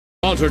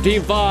Taunter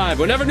Team 5.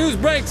 Whenever news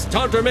breaks,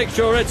 Taunter makes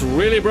sure it's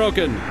really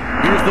broken.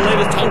 Here's the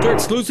latest Taunter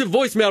exclusive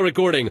voicemail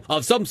recording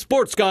of some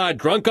sports guy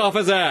drunk off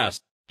his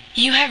ass.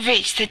 You have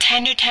reached the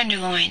Tender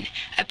Tenderloin,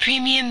 a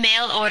premium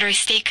mail-order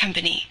steak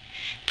company.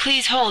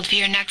 Please hold for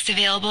your next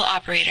available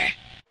operator.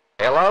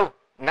 Hello?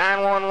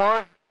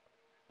 911?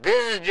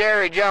 This is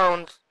Jerry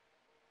Jones.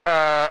 We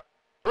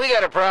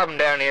got a problem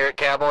down here at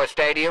Cowboy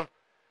Stadium.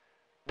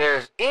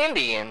 There's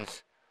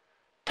Indians.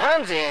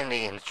 Tons of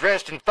Indians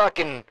dressed in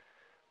fucking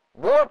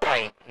war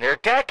paint. They're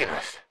attacking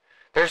us.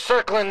 They're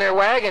circling their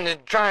wagons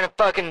and trying to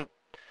fucking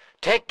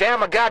take down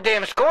my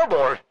goddamn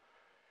scoreboard.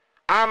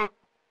 I'm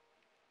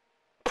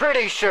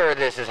pretty sure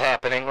this is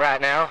happening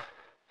right now.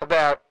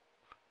 About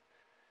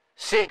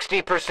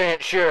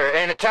 60% sure.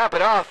 And to top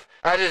it off,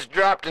 I just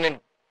dropped an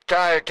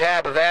entire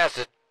tab of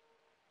acid.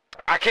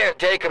 I can't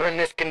take them in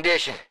this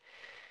condition.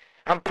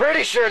 I'm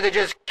pretty sure they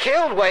just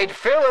killed Wade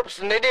Phillips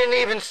and they didn't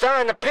even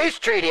sign the peace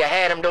treaty I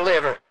had them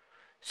deliver.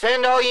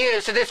 Send all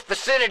units to this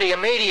vicinity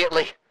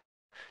immediately.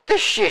 This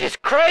shit is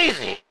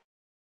crazy.